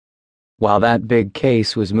While that big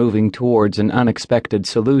case was moving towards an unexpected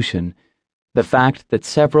solution, the fact that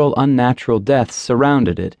several unnatural deaths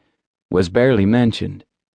surrounded it was barely mentioned.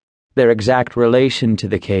 Their exact relation to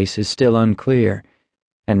the case is still unclear,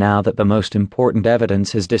 and now that the most important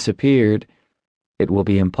evidence has disappeared, it will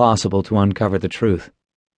be impossible to uncover the truth.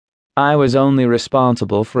 I was only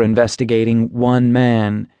responsible for investigating one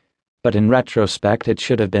man, but in retrospect it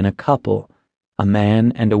should have been a couple, a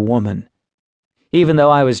man and a woman. Even though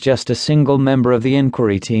I was just a single member of the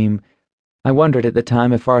inquiry team, I wondered at the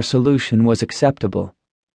time if our solution was acceptable.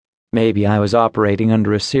 Maybe I was operating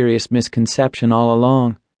under a serious misconception all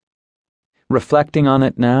along. Reflecting on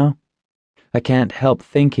it now, I can't help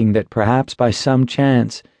thinking that perhaps by some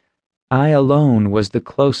chance, I alone was the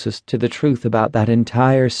closest to the truth about that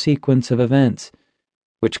entire sequence of events,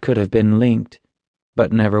 which could have been linked,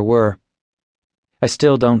 but never were. I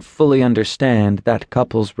still don't fully understand that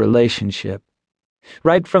couple's relationship.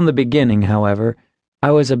 Right from the beginning, however,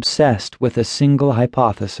 I was obsessed with a single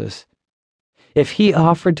hypothesis. If he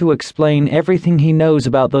offered to explain everything he knows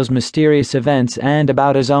about those mysterious events and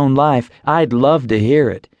about his own life, I'd love to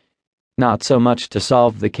hear it. Not so much to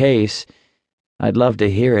solve the case. I'd love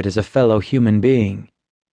to hear it as a fellow human being.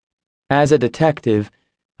 As a detective,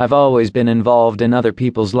 I've always been involved in other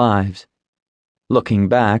people's lives. Looking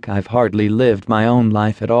back, I've hardly lived my own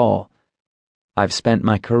life at all. I've spent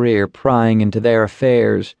my career prying into their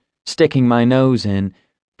affairs, sticking my nose in,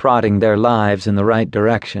 prodding their lives in the right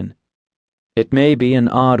direction. It may be an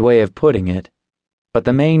odd way of putting it, but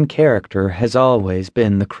the main character has always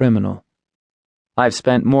been the criminal. I've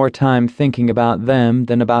spent more time thinking about them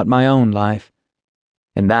than about my own life.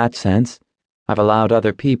 In that sense, I've allowed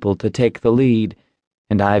other people to take the lead,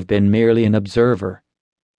 and I've been merely an observer.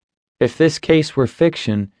 If this case were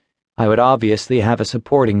fiction, I would obviously have a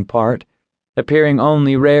supporting part, appearing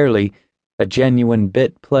only rarely, a genuine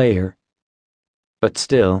bit player. But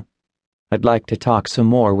still, I'd like to talk some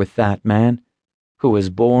more with that man, who was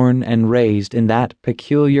born and raised in that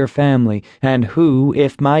peculiar family, and who,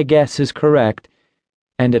 if my guess is correct,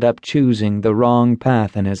 ended up choosing the wrong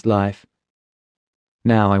path in his life.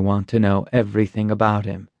 Now I want to know everything about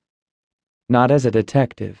him. Not as a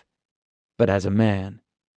detective, but as a man.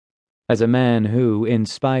 As a man who, in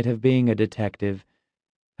spite of being a detective,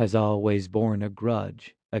 has always borne a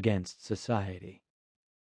grudge against society.